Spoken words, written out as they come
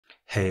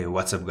Hey,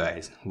 what's up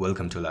guys?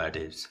 Welcome to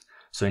Laratips.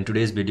 So in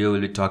today's video,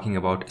 we'll be talking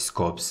about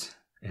scopes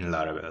in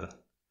Laravel.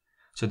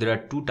 So there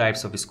are two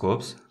types of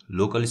scopes,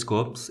 local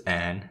scopes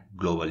and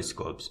global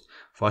scopes.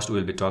 First,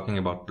 we'll be talking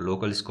about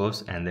local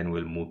scopes and then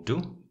we'll move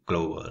to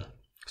global.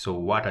 So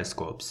what are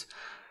scopes?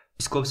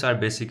 Scopes are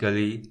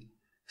basically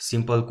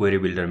simple query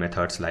builder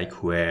methods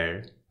like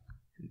where,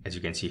 as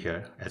you can see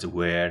here, as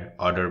where,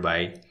 order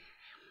by,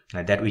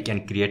 that we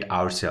can create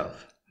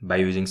ourselves by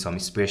using some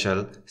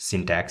special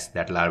syntax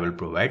that Laravel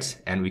provides,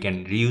 and we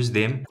can reuse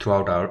them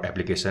throughout our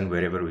application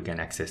wherever we can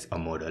access a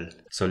model.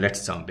 So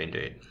let's jump into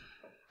it.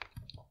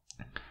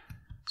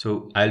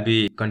 So I'll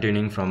be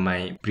continuing from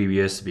my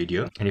previous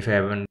video, and if you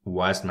haven't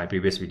watched my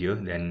previous video,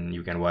 then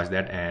you can watch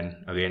that and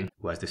again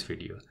watch this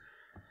video.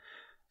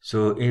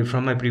 So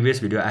from my previous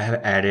video, I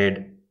have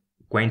added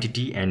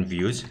quantity and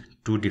views,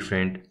 two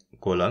different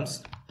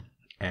columns,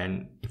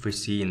 and if we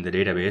see in the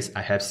database,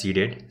 I have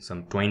seeded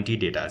some 20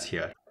 data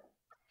here.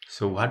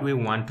 So what we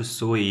want to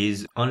show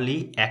is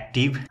only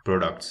active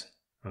products.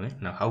 Okay,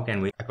 now how can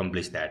we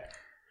accomplish that?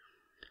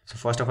 So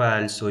first of all,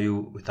 I'll show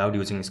you without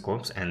using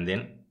scopes and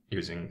then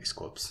using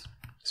scopes.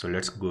 So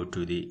let's go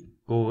to the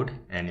code,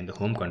 and in the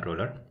home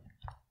controller,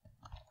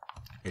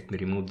 let me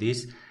remove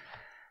this,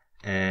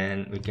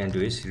 and we can do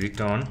is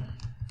return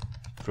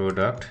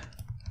product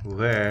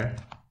where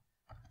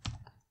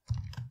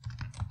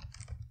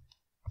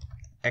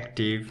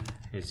active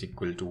is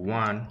equal to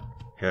 1.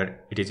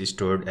 Here it is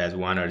stored as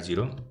 1 or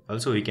 0.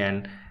 Also we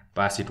can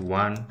pass it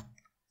 1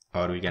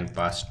 or we can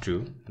pass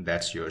 2.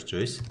 That's your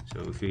choice. So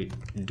if we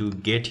do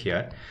get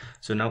here,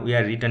 so now we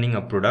are returning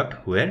a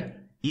product where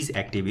is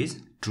active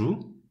is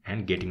true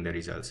and getting the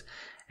results.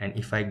 And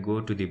if I go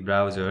to the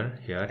browser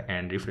here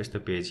and refresh the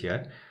page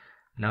here,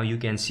 now you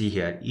can see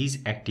here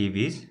is active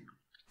is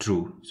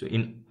true. So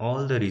in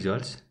all the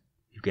results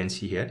you can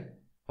see here,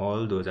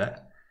 all those are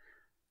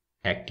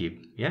active.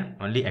 Yeah,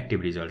 only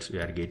active results we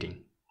are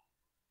getting.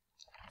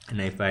 And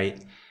if I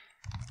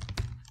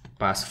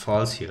pass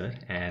false here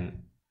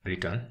and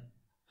return,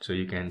 so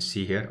you can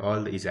see here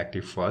all is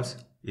active false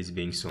is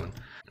being shown.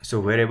 So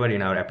wherever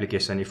in our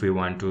application, if we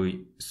want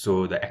to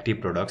show the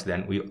active products,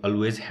 then we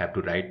always have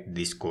to write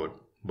this code,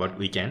 but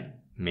we can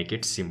make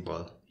it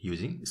simple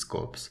using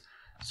scopes.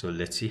 So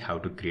let's see how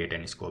to create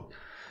any scope.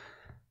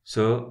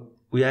 So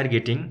we are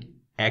getting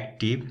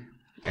active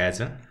as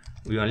a,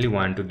 we only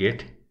want to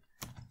get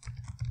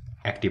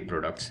active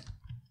products,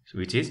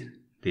 which is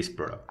this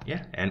product.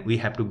 Yeah, and we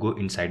have to go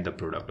inside the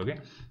product. Okay,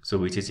 so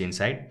which is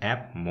inside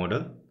app,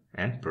 model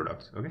and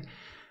products. Okay,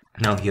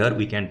 now here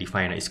we can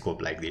define a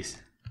scope like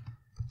this: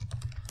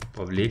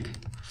 public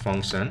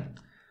function.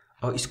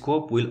 A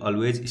scope will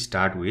always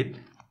start with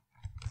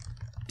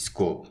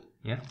scope.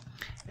 Yeah,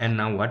 and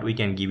now what we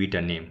can give it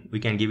a name, we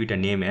can give it a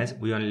name as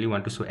we only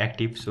want to show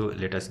active, so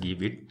let us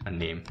give it a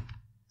name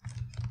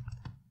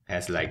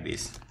as like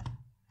this.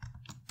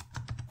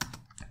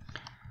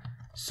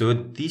 So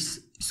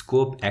this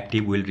scope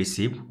active will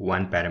receive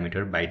one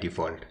parameter by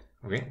default.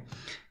 Okay,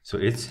 so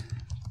it's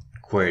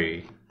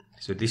query.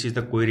 So this is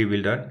the query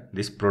builder,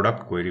 this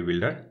product query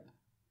builder,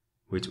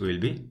 which we will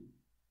be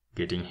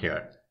getting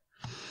here.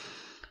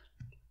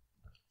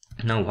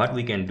 Now what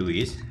we can do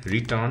is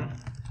return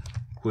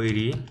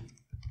query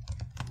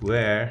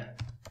where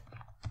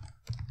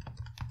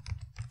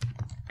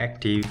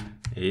active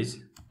is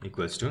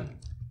equals to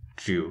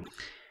true.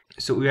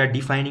 So we are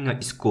defining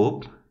a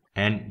scope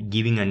and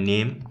giving a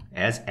name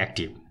as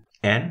active,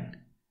 and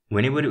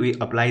whenever we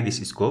apply this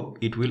scope,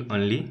 it will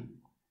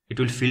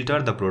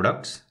filter the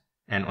products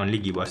and only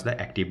give us the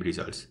active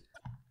results.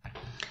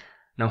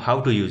 Now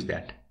how to use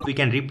that? We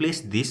can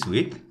replace this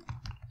with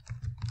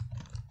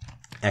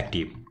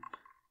active.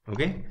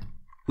 Okay,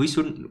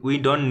 we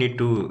don't need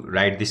to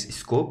write this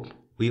scope,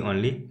 we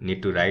only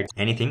need to write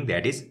anything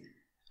that is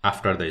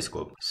after the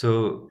scope.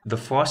 So the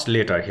first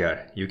letter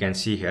here, you can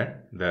see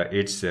here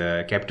it's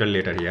capital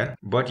letter here,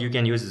 but you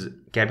can use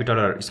capital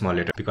or small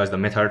letter because the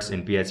methods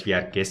in PHP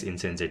are case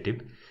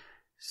insensitive.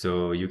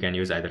 So you can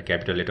use either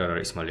capital letter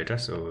or small letter,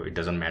 so it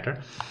doesn't matter.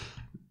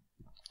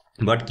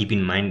 But keep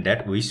in mind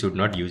that we should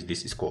not use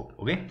this scope.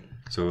 Okay,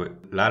 so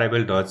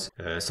Laravel does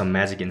some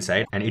magic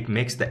inside, and it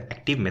makes the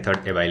active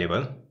method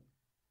available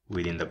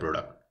within the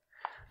product.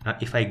 Now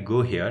if I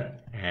go here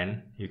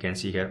and you can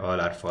see here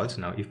all are false.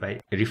 Now if I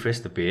refresh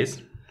the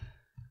page,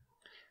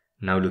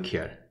 now look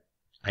here,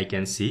 I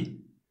can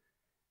see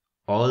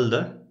all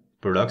the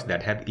products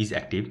that have is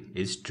active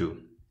is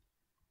true.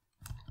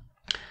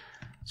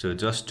 So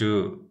just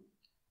to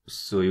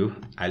show you,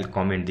 I'll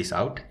comment this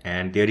out,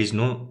 and there is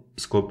no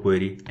scope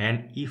query.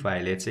 And if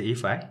I, let's say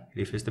if I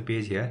refresh the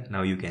page here,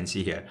 now you can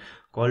see here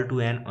call to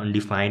an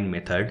undefined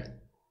method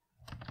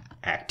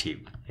active.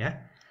 Yeah,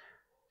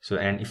 so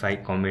and if I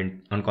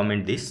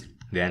uncomment this,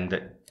 then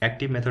the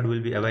active method will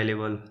be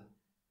available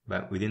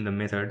within the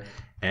method,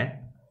 and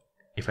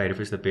if I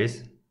refresh the page,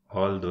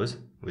 all those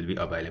will be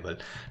available.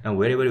 Now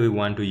wherever we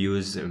want to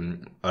use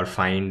or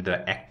find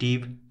the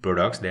active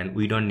products, then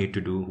we don't need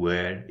to do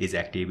where is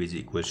active is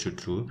equals to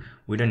true.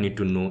 We don't need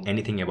to know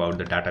anything about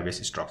the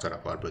database structure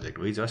of our project.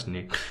 We just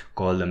need to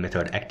call the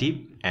method active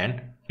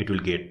and it will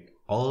get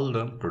all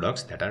the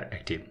products that are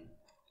active.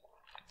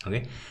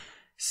 Okay,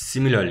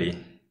 similarly,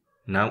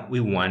 now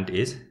we want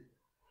is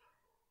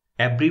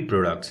every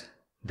product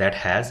that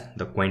has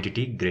the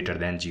quantity greater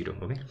than 0.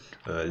 Okay,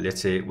 let's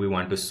say we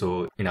want to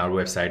show in our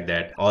website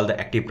that all the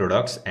active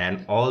products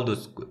and all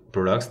those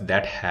products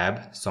that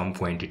have some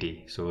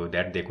quantity, so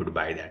that they could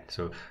buy that.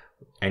 So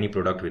any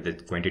product with the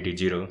quantity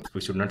 0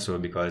 we should not show,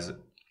 because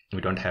we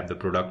don't have the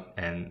product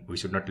and we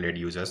should not let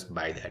users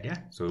buy that. Yeah,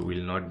 so we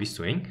will not be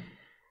showing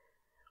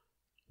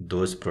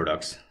those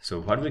products.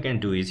 So what we can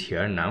do is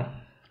here now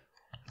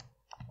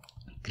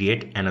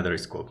create another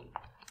scope.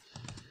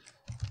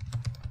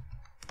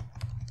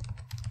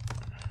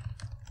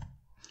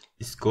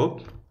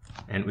 Scope,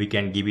 and we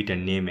can give it a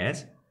name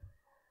as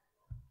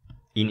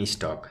in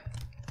stock.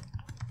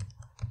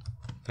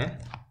 Yeah?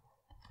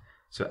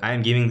 So I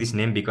am giving this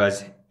name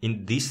because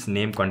in this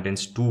name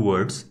contains 2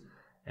 words,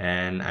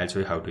 and I'll show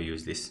you how to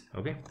use this.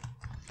 Okay,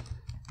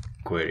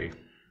 query.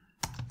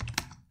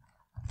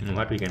 And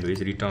what we can do is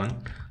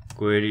return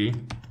query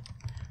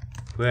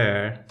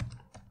where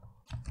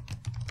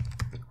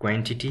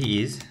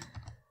quantity is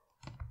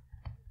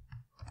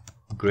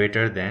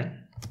greater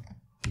than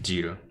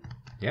 0.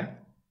 Yeah,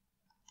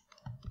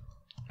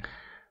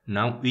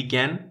 now we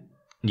can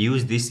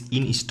use this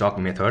in stock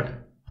method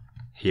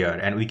here,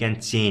 and we can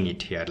chain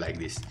it here like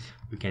this.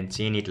 We can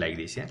chain it like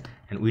this. Yeah,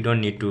 and we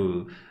don't need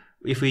to,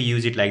 if we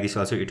use it like this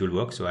also it will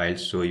work. So I'll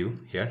show you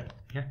here.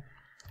 Yeah,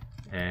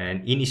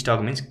 and in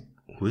stock means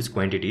whose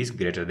quantity is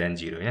greater than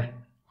 0. Yeah,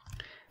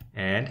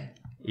 and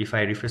if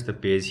I refresh the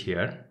page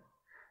here,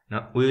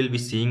 now we will be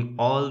seeing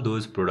all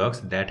those products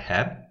that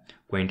have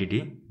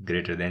quantity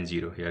greater than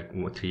 0 here.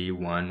 3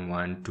 1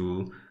 1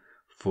 2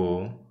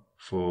 4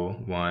 4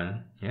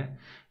 1. Yeah,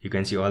 you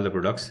can see all the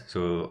products.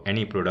 So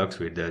any products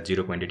with the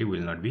 0 quantity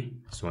will not be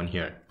shown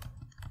here.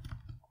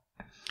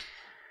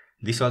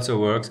 This also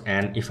works,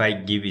 and if I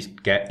give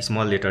a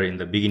small letter in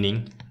the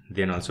beginning,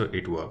 then also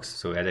it works.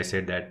 So as I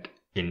said that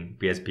in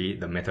PHP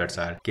the methods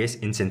are case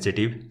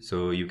insensitive,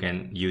 so you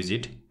can use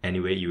it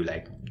any way you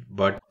like,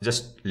 but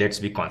just let's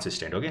be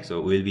consistent. Okay, so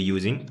we'll be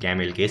using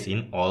camel case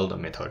in all the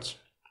methods.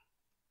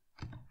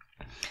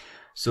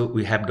 So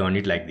we have done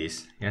it like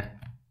this. Yeah,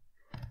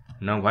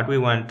 now what we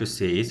want to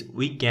say is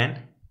we can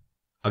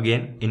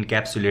again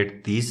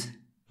encapsulate these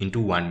into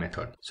one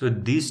method. So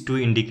these 2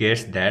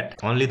 indicates that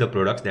only the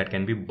products that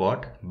can be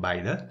bought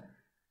by the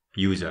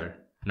user.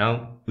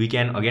 Now we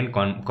can again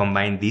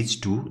combine these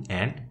 2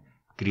 and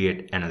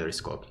create another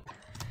scope.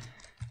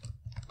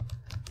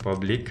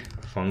 Public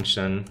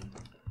function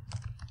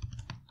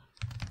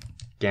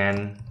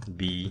can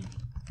be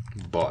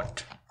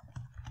bought.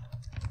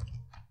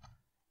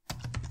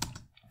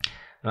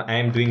 Now I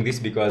am doing this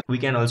because we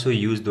can also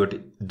use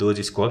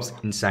those scopes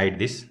inside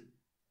this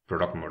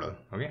product model.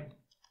 Okay,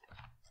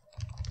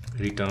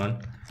 return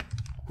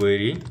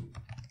query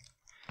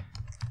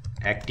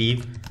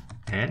active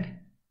and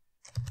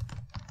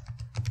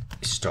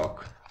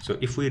stock. So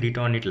if we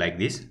return it like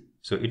this,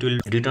 so it will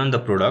return the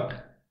product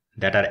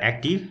that are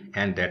active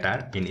and that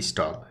are in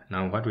stock.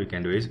 Now what we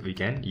can do is we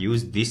can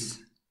use this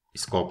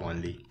scope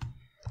only,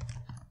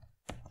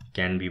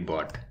 can be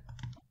bought.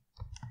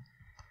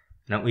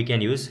 Now we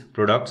can use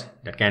products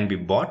that can be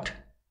bought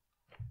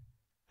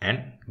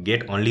and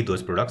get only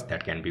those products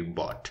that can be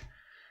bought.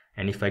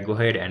 And if I go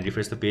ahead and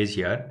refresh the page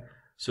here,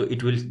 so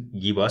it will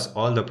give us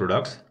all the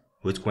products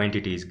whose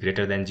quantity is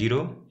greater than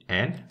 0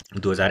 and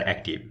those are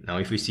active. Now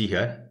if we see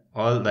here,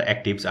 all the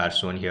actives are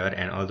shown here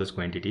and all those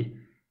quantity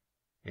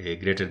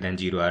greater than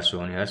 0 are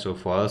shown here. So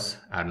false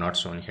are not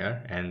shown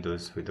here and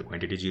those with the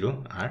quantity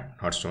 0 are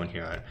not shown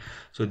here.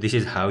 So this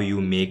is how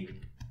you make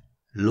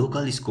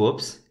local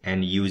scopes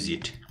and use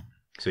it.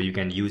 So you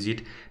can use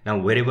it now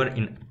wherever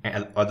in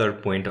other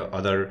point or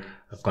other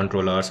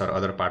controllers or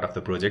other part of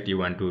the project you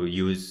want to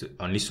use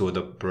only show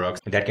the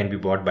products that can be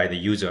bought by the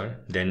user,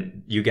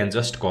 then you can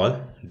just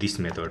call this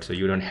method. So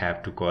you don't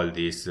have to call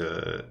this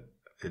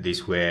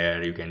this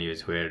where, you can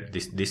use where.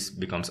 This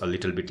becomes a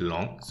little bit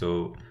long.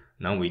 So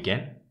now we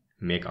can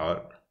make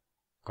our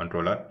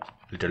controller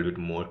a little bit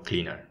more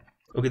cleaner.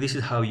 Okay, this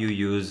is how you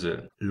use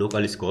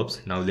local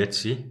scopes. Now let's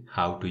see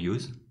how to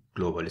use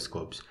global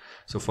scopes.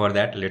 So for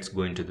that, let's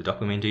go into the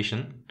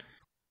documentation.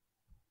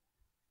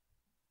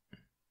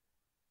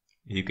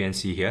 You can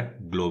see here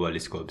global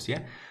scopes.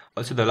 Yeah,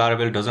 also the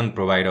Laravel doesn't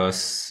provide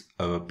us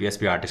a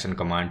PHP artisan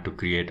command to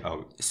create a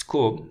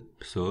scope,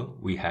 so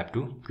we have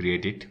to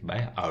create it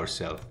by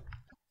ourselves.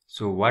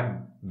 So what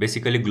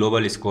basically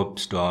global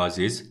scopes does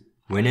is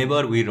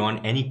whenever we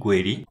run any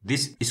query,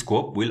 this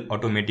scope will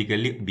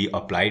automatically be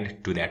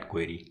applied to that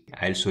query.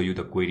 I'll show you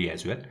the query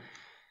as well.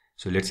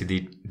 So let's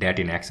see that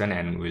in action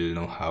and we'll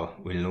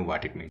know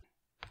what it means.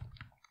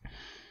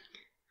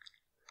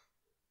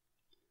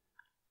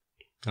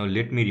 Now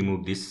let me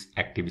remove this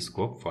active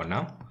scope for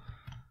now.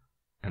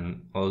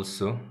 And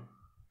also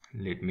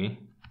let me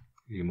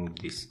remove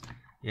this.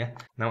 Yeah,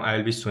 now I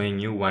will be showing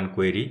you one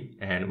query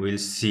and we'll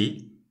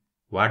see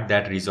what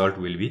that result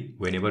will be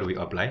whenever we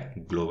apply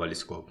global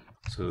scope.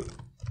 So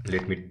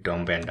let me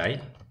dump and die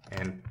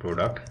and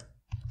product,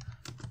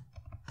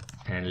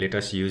 and let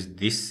us use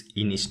this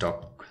in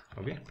stock.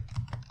 Okay,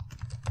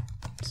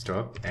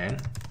 stock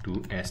and to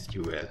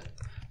SQL.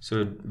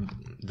 So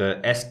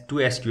the S2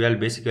 SQL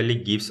basically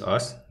gives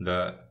us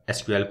the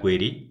SQL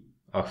query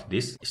of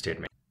this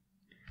statement.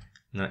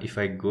 Now if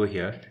I go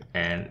here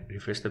and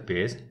refresh the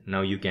page,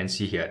 now you can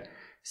see here,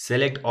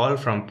 select all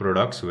from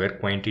products where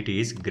quantity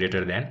is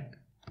greater than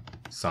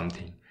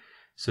something.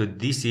 So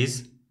this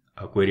is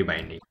a query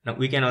binding. Now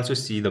we can also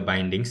see the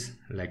bindings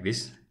like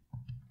this.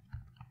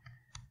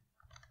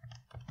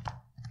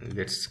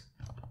 Let's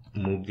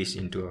move this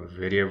into a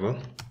variable.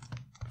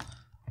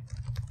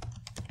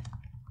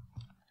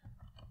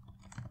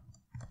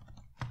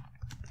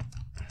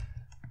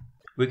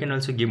 We can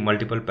also give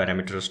multiple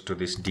parameters to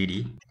this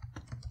DD.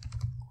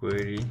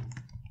 Query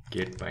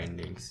get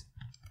bindings,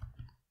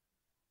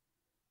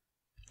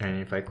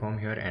 and if I come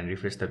here and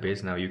refresh the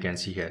page, now you can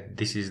see here,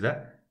 this is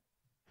the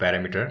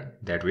parameter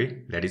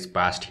that is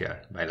passed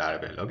here by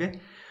Laravel. Okay,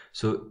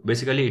 so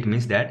basically it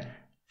means that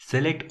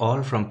select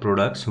all from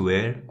products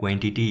where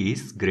quantity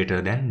is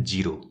greater than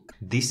 0.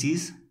 This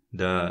is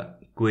the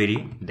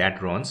query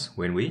that runs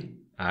when we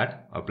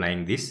are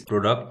applying this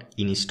product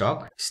in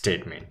stock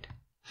statement.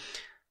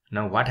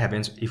 Now what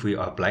happens if we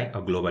apply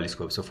a global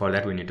scope? So for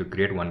that we need to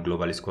create one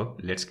global scope.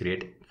 Let's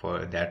create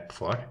for that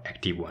for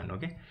active one.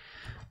 Okay,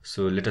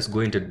 so let us go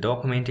into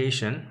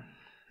documentation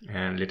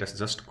and let us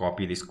just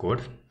copy this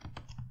code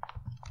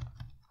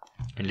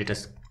and let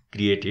us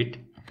create it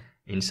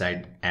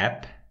inside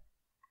app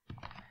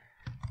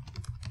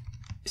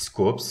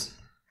scopes,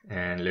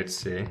 and let's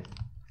say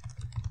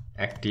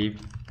active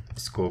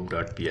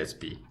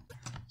scope.php.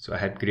 So I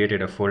have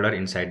created a folder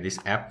inside this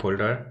app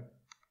folder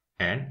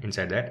and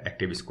inside that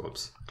active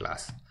scopes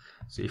class.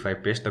 So if I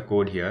paste the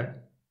code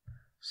here,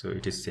 so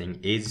it is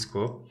saying age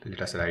scope,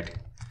 let us write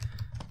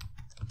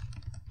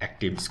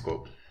active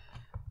scope,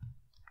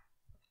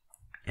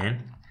 and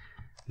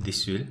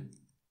this will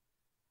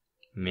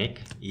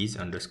make is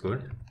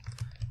underscore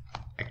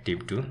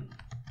active to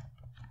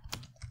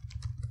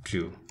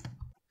true.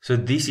 So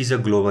this is a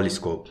global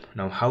scope.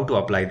 Now how to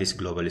apply this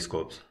global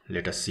scope?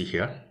 Let us see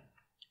here.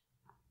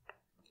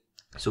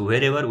 So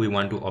wherever we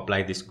want to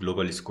apply this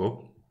global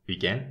scope, we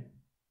can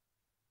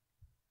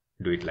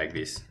do it like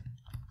this.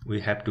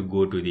 We have to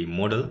go to the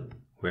model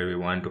where we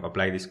want to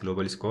apply this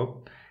global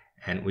scope,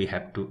 and we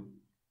have to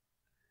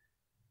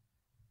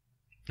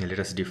let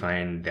us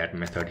define that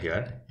method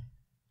here,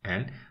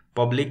 and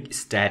public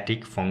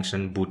static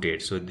function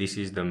booted. So this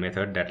is the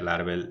method that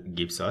Laravel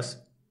gives us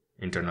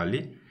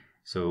internally,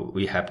 so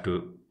we have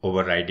to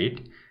override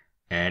it,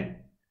 and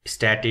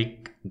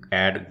static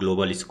add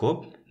global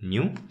scope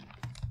new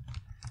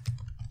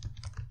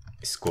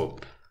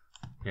scope.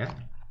 Yeah,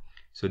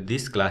 so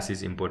this class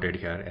is imported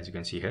here, as you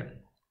can see here.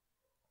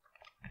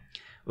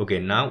 Okay,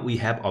 now we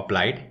have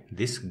applied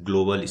this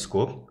global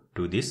scope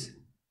to this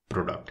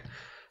product.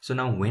 So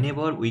now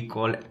whenever we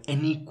call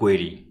any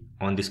query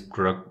on this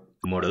product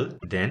model,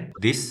 then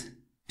this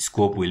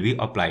scope will be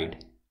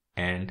applied.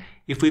 And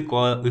if we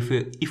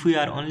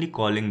are only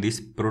calling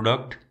this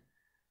product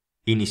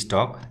in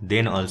stock,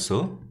 then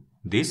also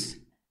this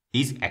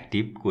is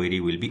active query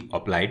will be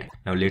applied.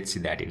 Now let's see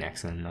that in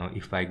action. Now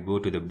if I go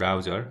to the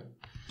browser,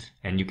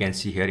 and you can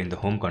see here in the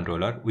home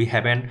controller, we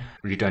haven't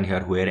written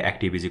here where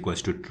active is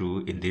equals to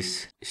true in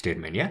this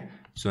statement. Yeah,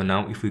 so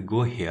now if we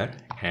go here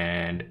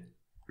and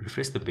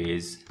refresh the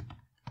page,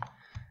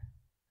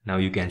 now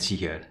you can see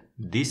here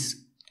this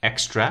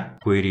extra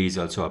query is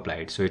also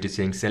applied. So it is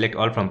saying select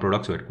all from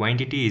products where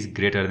quantity is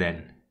greater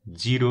than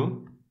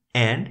 0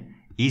 and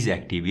is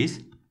active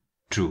is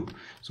true.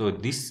 So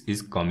this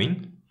is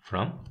coming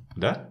from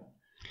the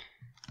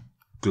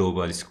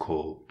global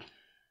scope.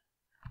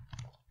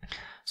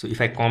 So if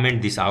I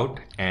comment this out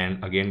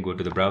and again go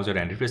to the browser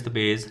and refresh the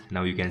page,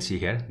 now you can see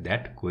here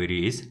that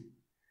query is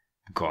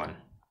gone.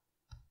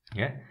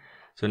 Yeah,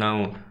 so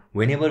now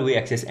whenever we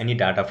access any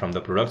data from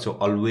the product, so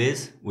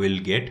always we'll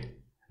get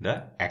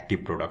the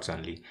active products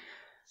only.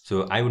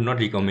 So I would not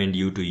recommend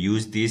you to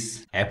use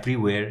this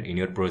everywhere in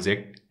your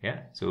project. Yeah,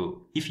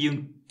 so if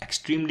you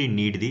extremely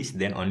need this,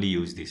 then only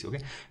use this.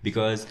 Okay,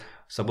 because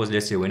suppose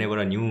let's say whenever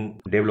a new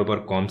developer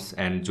comes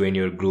and join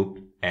your group,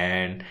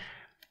 and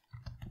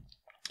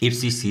if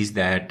she sees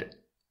that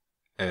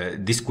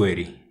this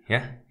query,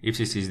 yeah, if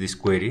she sees this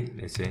query,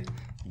 let's say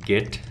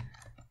get,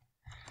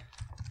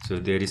 so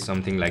there is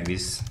something like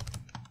this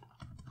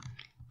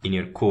in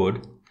your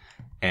code,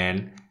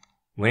 and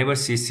whenever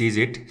she sees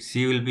it,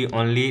 she will be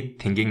only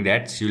thinking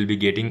that she will be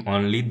getting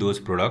only those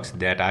products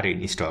that are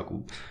in stock,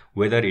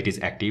 whether it is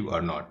active or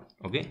not.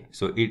 Okay,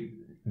 so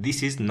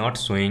this is not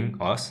showing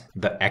us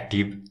the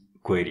active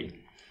query.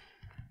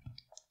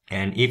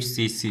 And if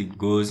she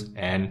goes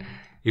and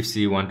if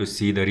she want to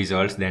see the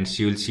results, then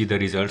she will see the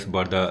results,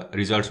 but the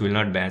results will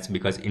not match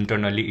because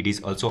internally it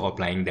is also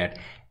applying that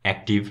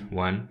active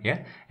one,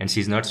 yeah, and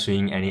she's not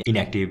showing any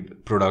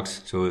inactive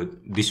products. So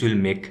this will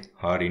make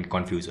her in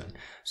confusion.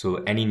 So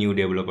any new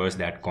developers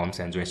that comes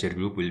and joins your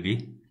group will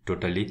be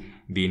totally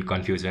be in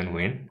confusion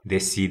when they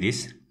see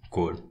this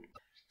code.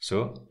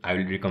 So I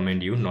will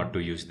recommend you not to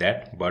use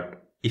that,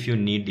 but if you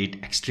need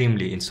it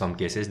extremely in some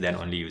cases, then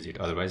only use it,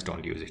 otherwise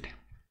don't use it.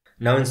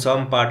 Now in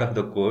some part of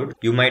the code,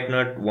 you might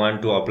not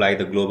want to apply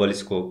the global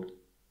scope.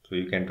 So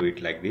you can do it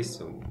like this.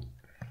 So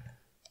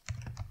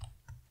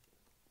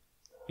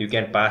you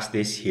can pass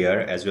this here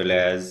as well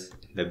as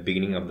the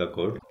beginning of the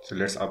code. So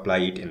let's apply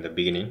it in the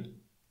beginning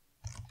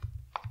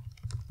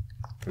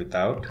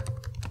without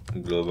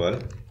global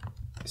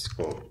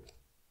scope.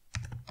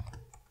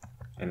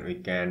 And we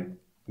can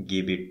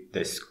give it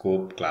the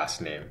scope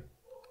class name.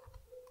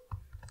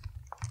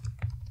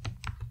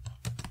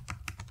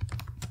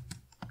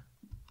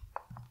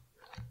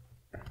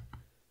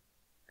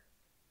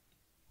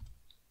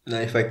 Now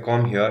if I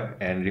come here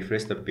and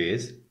refresh the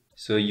page,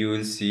 so you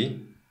will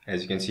see,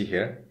 as you can see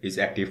here, is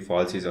active,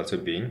 false is also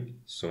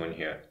being shown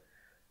here.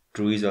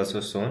 True is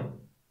also shown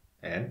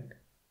and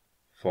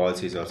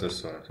false is also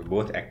shown. So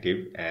both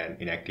active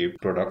and inactive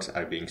products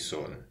are being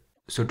shown.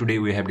 So today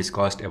we have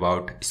discussed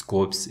about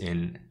scopes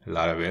in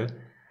Laravel.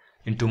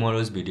 In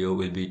tomorrow's video,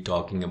 we'll be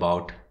talking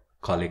about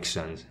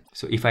collections.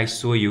 So if I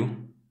show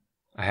you,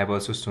 I have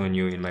also shown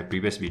you in my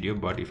previous video,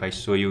 but if I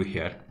show you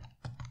here,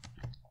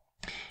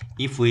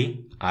 if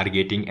we are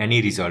getting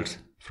any results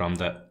from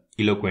the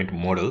Eloquent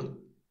model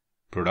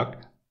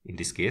product, in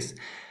this case,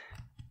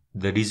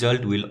 the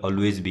result will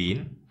always be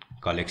in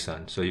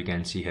collection. So you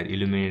can see here,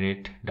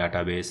 Illuminate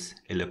database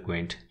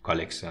Eloquent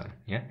collection.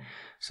 Yeah.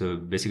 So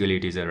basically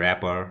it is a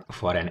wrapper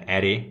for an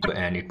array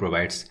and it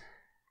provides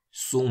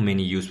so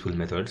many useful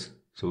methods.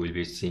 So we'll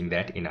be seeing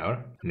that in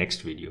our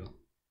next video.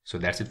 So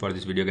that's it for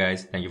this video,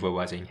 guys. Thank you for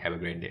watching. Have a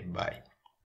great day. Bye.